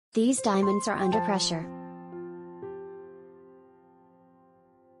These diamonds are under pressure.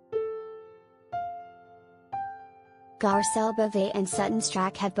 Garcelle Beauvais and Sutton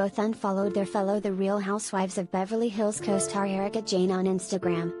Stracke have both unfollowed their fellow The Real Housewives of Beverly Hills co-star Erika Jayne on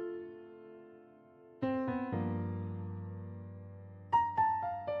Instagram.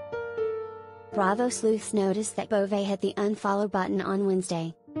 Bravo sleuths noticed that Beauvais hit the unfollow button on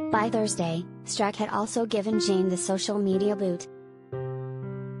Wednesday. By Thursday, Stracke had also given Jayne the social media boot.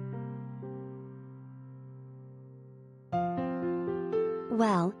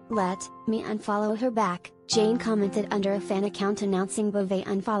 "Well, let me unfollow her back," Jayne commented under a fan account announcing Beauvais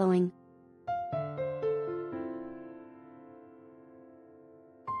unfollowing.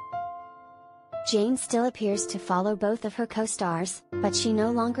 Jayne still appears to follow both of her co-stars, but she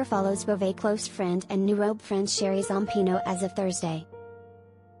no longer follows Beauvais' close friend and new RHOBH friend Sherry Zampino as of Thursday.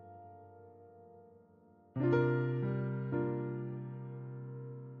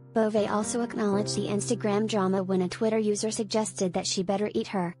 Beauvais also acknowledged the Instagram drama when a Twitter user suggested that she better eat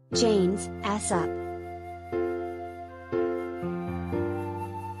her, Jayne's, ass up.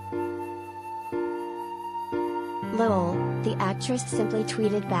 "Lol," the actress simply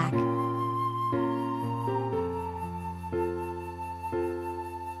tweeted back.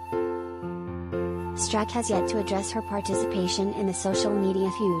 Stracke has yet to address her participation in the social media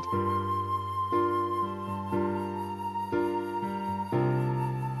feud.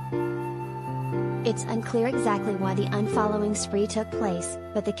 It's unclear exactly why the unfollowing spree took place,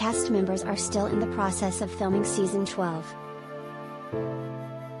 but the cast members are still in the process of filming season 12.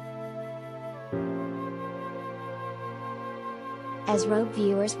 As RHOBH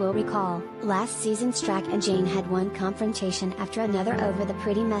viewers will recall, last season Stracke and Jayne had one confrontation after another over the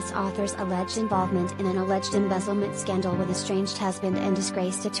Pretty Mess author's alleged involvement in an alleged embezzlement scandal with estranged husband and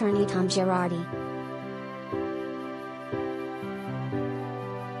disgraced attorney Tom Girardi.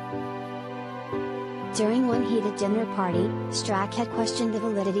 During one heated dinner party, Stracke had questioned the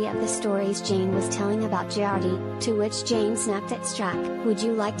validity of the stories Jayne was telling about Girardi, to which Jayne snapped at Stracke, "Would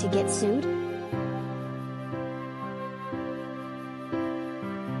you like to get sued?"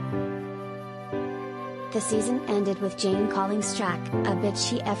 The season ended with Jayne calling Stracke a bitch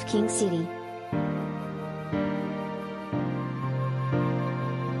she F King City.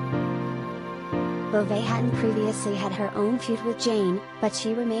 Beauvais hadn't previously had her own feud with Jayne, but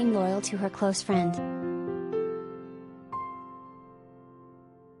she remained loyal to her close friend.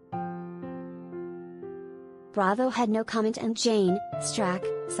 Bravo had no comment on Jayne, Stracke,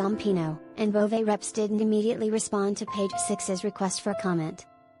 Zampino, and Beauvais reps didn't immediately respond to Page Six's request for comment.